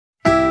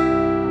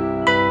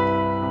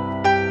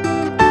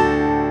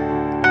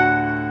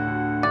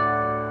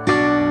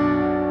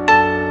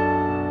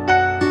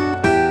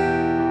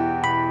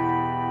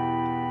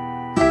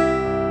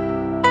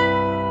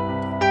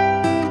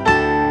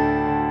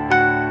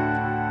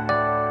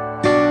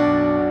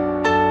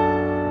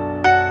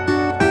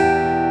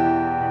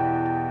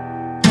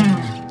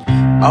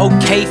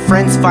Okay,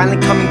 friends,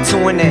 finally coming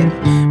to an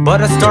end,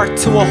 but a start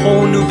to a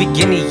whole new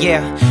beginning,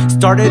 yeah.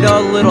 Started a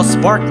little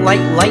spark like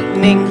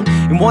lightning.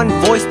 In one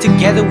voice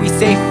together we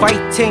say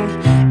fighting.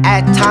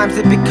 At times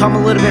it become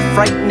a little bit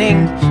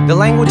frightening. The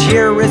language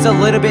here is a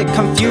little bit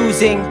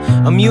confusing.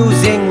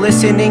 Amusing,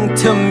 listening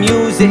to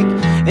music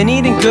and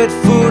eating good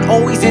food,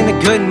 always in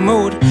a good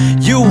mood.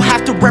 You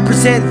have to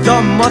represent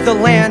the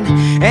motherland.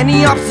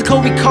 Any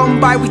obstacle we come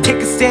by, we take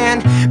a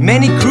stand.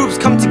 Many groups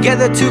come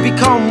together to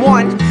become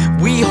one.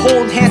 We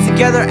hold hands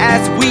together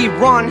as we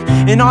run,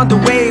 and on the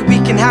way we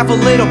can have a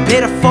little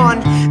bit of fun.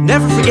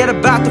 Never forget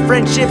about the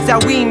friendships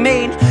that we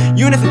made.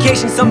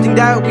 Unification, something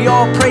that we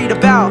all prayed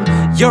about.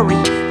 Yuri,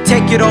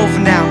 take it over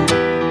now.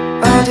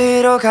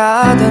 어디로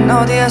가든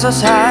어디에서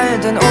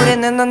살든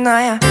우리는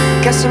하나야.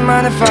 가슴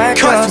안에 fire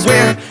Cause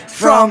we're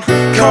from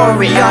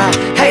Korea.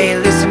 Hey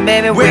listen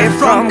baby, we're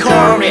from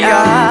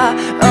Korea.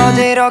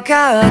 어디로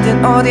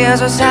가든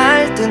어디에서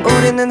살든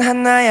우리는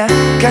하나야.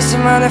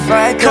 가슴 안에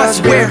fire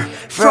Cause we're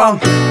from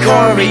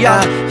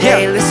Korea.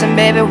 Hey listen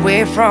baby,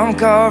 we're from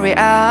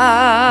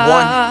Korea.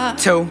 1,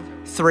 2,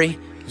 3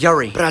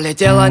 Yuri.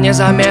 Пролетела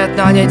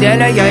незаметно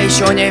неделя, я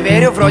еще не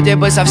верю. Вроде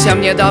бы совсем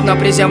недавно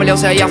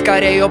приземлился я в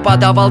Корею.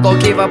 Подавал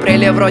долги в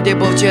апреле, вроде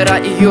был вчера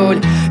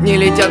июль. Не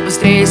летят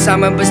быстрее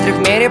самых быстрых в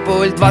мире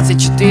пуль.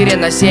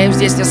 24/7,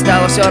 здесь мне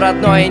стало все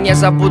родное. И не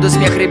забуду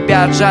смех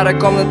ребят, жары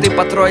комнаты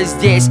по трое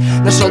здесь.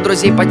 Нашел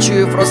друзей,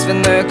 почуяв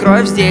родственную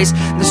кровь здесь.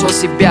 Нашел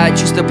себя,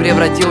 чувство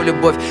превратил в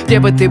любовь. Где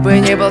бы ты бы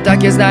ни был,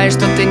 так и знаешь,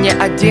 что ты не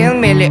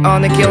один.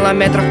 Миллионы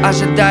километров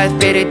ожидают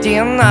впереди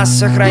нас.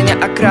 Сохраня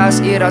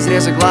окрас и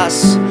разрезы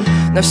глаз.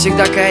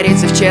 Навсегда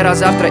корейцы вчера,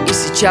 завтра и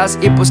сейчас.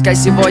 И пускай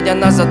сегодня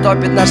нас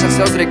затопит наша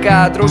слез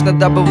река. Дружно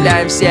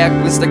добавляем всех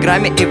в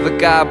инстаграме и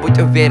ВК. Будь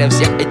уверен,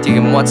 всех этих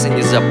эмоций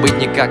не забыть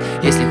никак.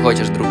 Если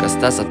хочешь, друг,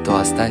 остаться, то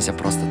останься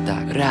просто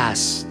так.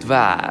 Раз,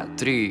 два,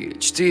 три,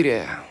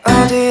 четыре.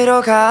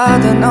 어디로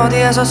가든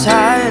어디에서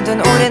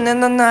살든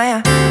우리는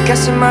하나야.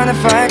 가슴 안에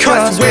fire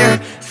Cause we're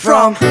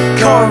from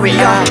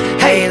Korea.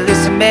 Hey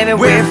listen baby,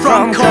 we're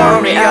from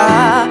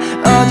Korea.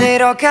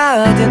 어디로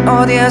가든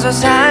어디에서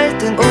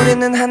살든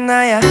우리는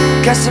하나야.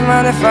 가슴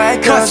안에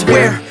fire Cause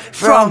we're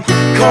from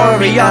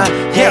Korea.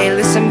 Hey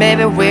listen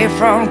baby, we're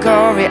from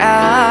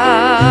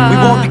Korea. We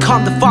won't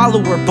become the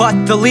follower but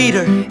the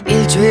leader.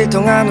 일주일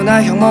동안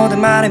누나 형 모든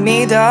말을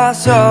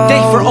믿었어.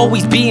 Thanks for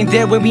always being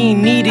there when we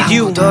needed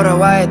you.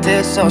 돌아와야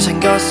돼서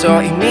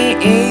생겼어 이미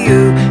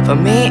you. For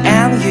me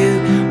and you,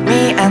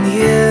 me and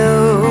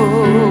you.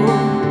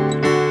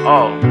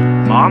 Oh,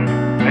 Mom?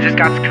 I just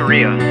got to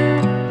Korea.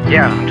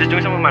 Yeah, I'm just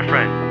doing something with my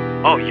friend.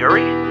 Oh,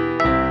 Yuri?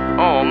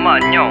 엄마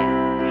안녕.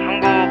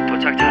 한국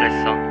도착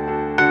잘했어.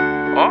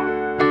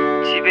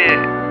 집에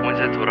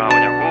언제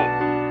돌아오냐고?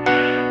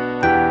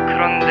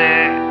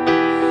 그런데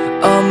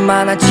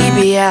엄마 나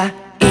집이야.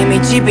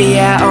 이미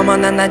집이야.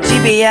 어머나 나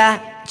집이야.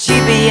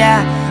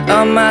 집이야.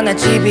 엄마 나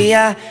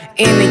집이야.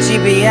 이미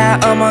집이야.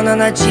 어머나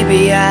나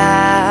집이야.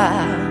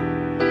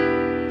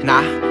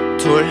 하나,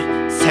 둘,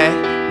 셋,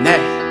 넷.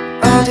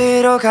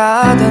 어디로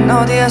가든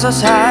어디에서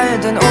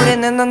살든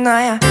우리는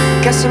하나야.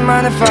 가슴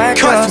안에 fire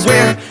Cause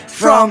we're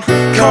from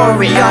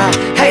Korea.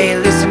 Hey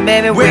listen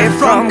baby, we're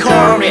from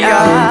Korea.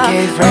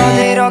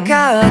 어디로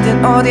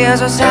가든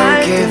어디에서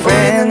살든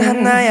우리는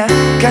하나야.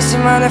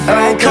 가슴 안에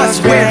fire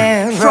Cause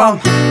we're from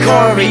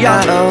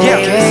Korea.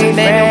 Hey listen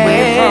baby,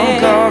 we're from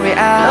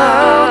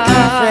Korea.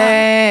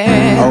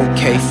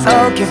 Okay,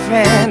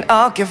 friends.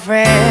 Okay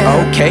friend.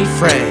 Okay,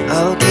 friends.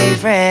 Okay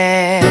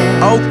friend.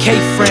 Okay,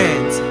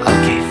 friends.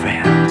 Okay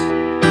friend.